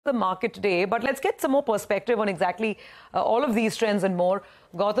the market today, but let's get some more perspective on exactly all of these trends and more.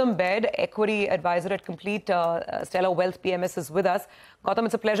 Gautam, Baid, equity advisor at Complete Stellar Wealth PMS, is with us. Gautam,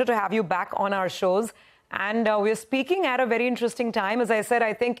 it's a pleasure to have you back on our shows. And we're speaking at a very interesting time. As I said,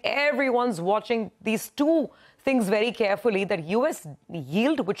 I think everyone's watching these two things very carefully, that US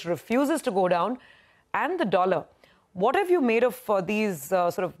yield, which refuses to go down, and the dollar. What have you made of these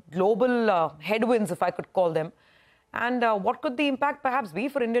sort of global headwinds, if I could call them? And what could the impact perhaps be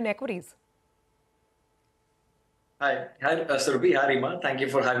for Indian equities? Hi, Surabhi, hi, Reema. Thank you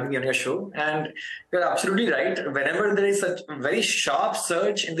for having me on your show. And you're absolutely right. Whenever there is such a very sharp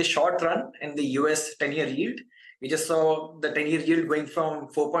surge in the short run in the US 10-year yield, we just saw the 10-year yield going from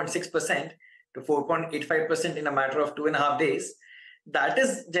 4.6% to 4.85% in a matter of 2.5 days. That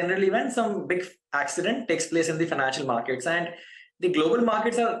is generally when some big accident takes place in the financial markets. And the global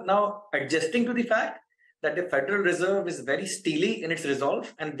markets are now adjusting to the fact that the Federal Reserve is very steely in its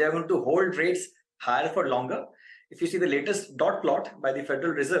resolve and they're going to hold rates higher for longer. If you see the latest dot plot by the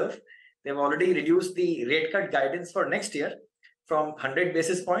Federal Reserve, they've already reduced the rate cut guidance for next year from 100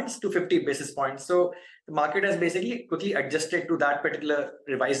 basis points to 50 basis points. So the market has basically quickly adjusted to that particular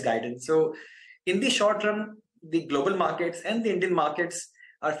revised guidance. So in the short run, the global markets and the Indian markets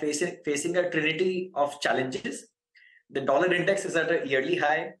are facing a trinity of challenges. The dollar index is at a yearly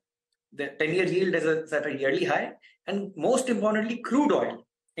high. The 10-year yield is at a yearly high. And most importantly, crude oil.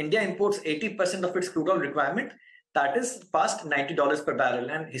 India imports 80% of its crude oil requirement. That is past $90 per barrel.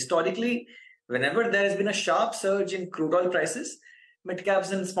 And historically, whenever there has been a sharp surge in crude oil prices, mid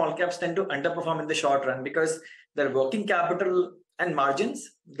caps and small caps tend to underperform in the short run because their working capital and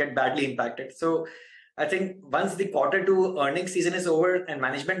margins get badly impacted. So I think once the Q2 earnings season is over and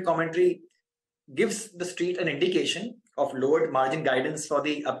management commentary gives the street an indication of lowered margin guidance for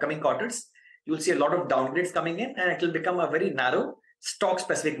the upcoming quarters, you'll see a lot of downgrades coming in and it will become a very narrow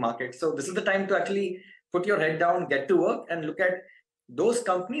stock-specific market. So this is the time to actually put your head down, get to work and look at those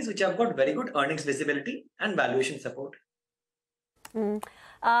companies which have got very good earnings visibility and valuation support.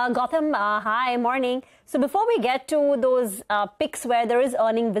 Gautam, hi, morning. So before we get to those picks where there is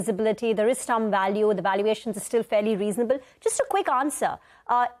earning visibility, there is some value, the valuations are still fairly reasonable, just a quick answer.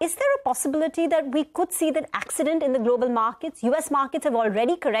 Is there a possibility that we could see that accident in the global markets? US markets have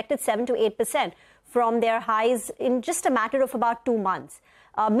already corrected 7 to 8% from their highs in just a matter of about 2 months.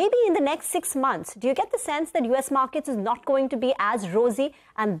 Maybe in the next 6 months, do you get the sense that US markets is not going to be as rosy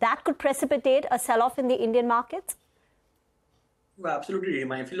and that could precipitate a sell-off in the Indian markets? Well, absolutely,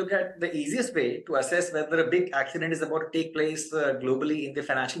 Reema. If you look at the easiest way to assess whether a big accident is about to take place globally in the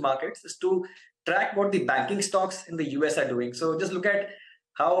financial markets is to track what the banking stocks in the US are doing. So just look at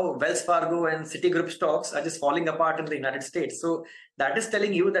how Wells Fargo and Citigroup stocks are just falling apart in the United States. So that is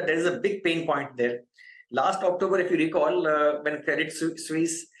telling you that there is a big pain point there. Last October, if you recall, when Credit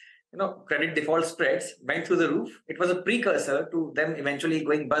Suisse, credit default spreads went through the roof, it was a precursor to them eventually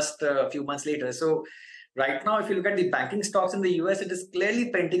going bust a few months later. So right now, if you look at the banking stocks in the US, it is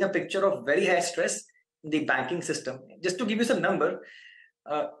clearly painting a picture of very high stress in the banking system. Just to give you some number,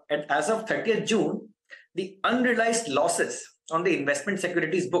 as of 30th June, the unrealized losses on the investment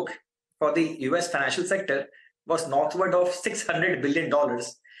securities book for the US financial sector was northward of $600 billion.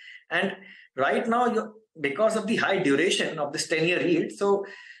 And right now, because of the high duration of this 10-year yield, so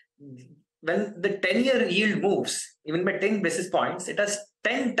when the 10-year yield moves, even by 10 basis points, it has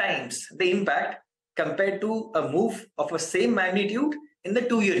 10 times the impact compared to a move of a same magnitude in the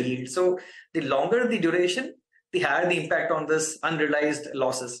 2-year yield. So the longer the duration, the higher the impact on this unrealized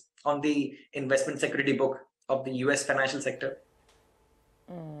losses on the investment security book of the US financial sector.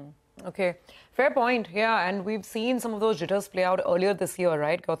 Okay, fair point. Yeah, and we've seen some of those jitters play out earlier this year,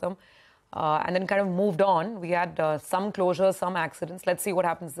 right, Gautam? And then kind of moved on. We had some closures, some accidents. Let's see what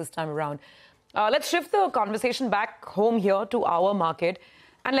happens this time around. Let's shift the conversation back home here to our market.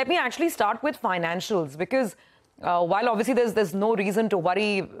 And let me actually start with financials, because while obviously there's no reason to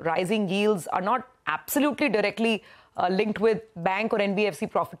worry, rising yields are not absolutely directly linked with bank or NBFC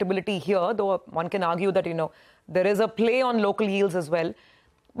profitability here, though one can argue that, there is a play on local yields as well.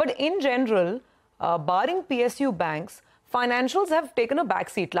 But in general, barring PSU banks, financials have taken a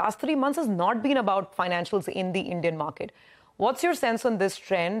backseat. Last 3 months has not been about financials in the Indian market. What's your sense on this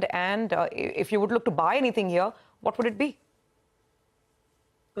trend? And if you would look to buy anything here, what would it be?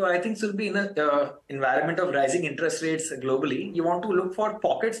 So I think Surabhi, in an environment of rising interest rates globally, you want to look for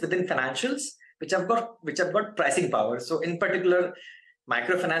pockets within financials which have got pricing power. So in particular,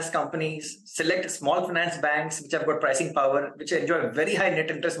 microfinance companies, select small finance banks which have got pricing power, which enjoy very high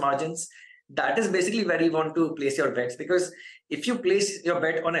net interest margins. That is basically where you want to place your bets, because if you place your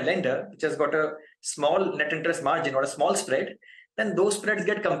bet on a lender which has got a small net interest margin or a small spread, then those spreads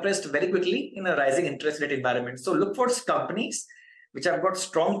get compressed very quickly in a rising interest rate environment. So look for companies which have got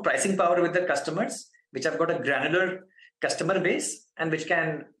strong pricing power with their customers, which have got a granular customer base, and which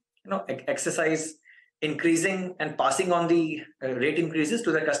can exercise increasing and passing on the rate increases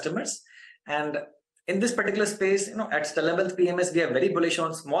to their customers. And in this particular space, at Stellar Wealth PMS, we are very bullish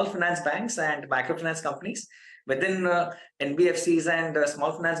on small finance banks and microfinance companies. Within NBFCs and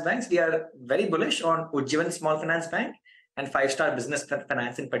small finance banks, we are very bullish on Ujjivan Small Finance Bank and 5-Star Business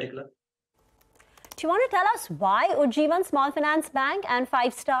Finance in particular. Do you want to tell us why Ujjivan Small Finance Bank and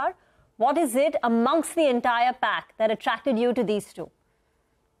 5-Star? What is it amongst the entire pack that attracted you to these two?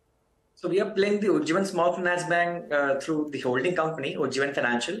 So we are playing the Ujjivan Small Finance Bank through the holding company, Ujjivan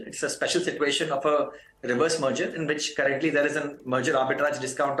Financial. It's a special situation of a reverse merger in which currently there is a merger arbitrage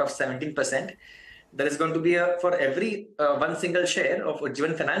discount of 17%. There is going to be for every one single share of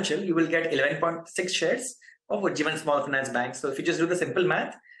Ujjivan Financial, you will get 11.6 shares of Ujjivan Small Finance Bank. So if you just do the simple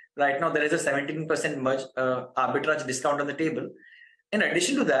math, right now there is a 17% arbitrage discount on the table. In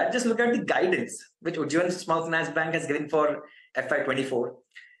addition to that, just look at the guidance which Ujjivan Small Finance Bank has given for FY24.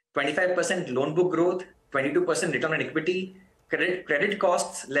 25% loan book growth, 22% return on equity, credit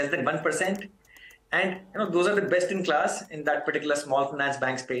costs less than 1%. And those are the best in class in that particular small finance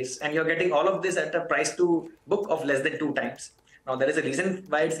bank space. And you're getting all of this at a price to book of less than 2 times. Now, there is a reason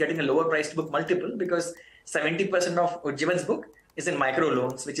why it's getting a lower price to book multiple, because 70% of Ujjivan's book is in micro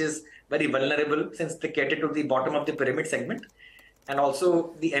loans, which is very vulnerable since they cater to the bottom of the pyramid segment. And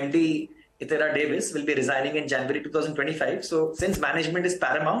also the MD, Itera Davis, will be resigning in January 2025. So since management is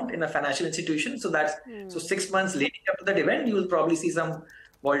paramount in a financial institution, so 6 months leading up to that event, you will probably see some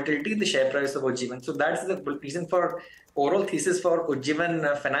volatility in the share price of Ujjivan. So that's the reason for overall thesis for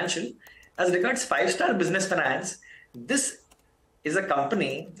Ujjivan Financial. As regards 5-Star Business Finance, this is a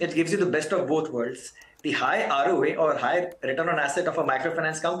company that gives you the best of both worlds. The high ROA or high return on asset of a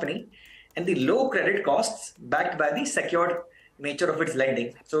microfinance company and the low credit costs backed by the secured nature of its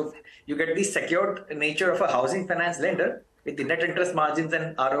lending. So you get the secured nature of a housing finance lender with the net interest margins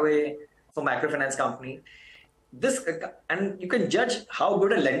and ROA for microfinance company. And you can judge how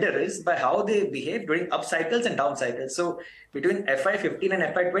good a lender is by how they behave during up cycles and down cycles. So between FY15 and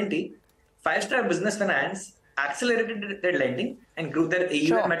FY20, 5-Star Business Finance accelerated their lending and grew their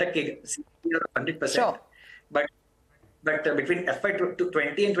AUM at a CAGR of 100%. Sure. But between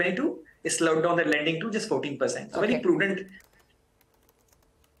FY20 and 22, they slowed down their lending to just 14%. So very prudent.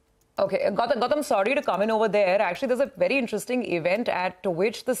 Okay, Gautam, sorry to come in over there. Actually, there's a very interesting event at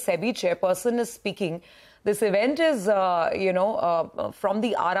which the SEBI chairperson is speaking. This event is, from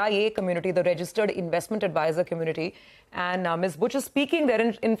the RIA community, the Registered Investment Advisor community. And Ms. Butch is speaking there.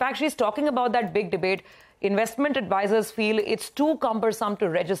 In fact, she's talking about that big debate. Investment advisors feel it's too cumbersome to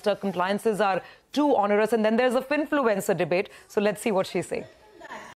register. Compliances are too onerous. And then there's a finfluencer debate. So let's see what she's saying.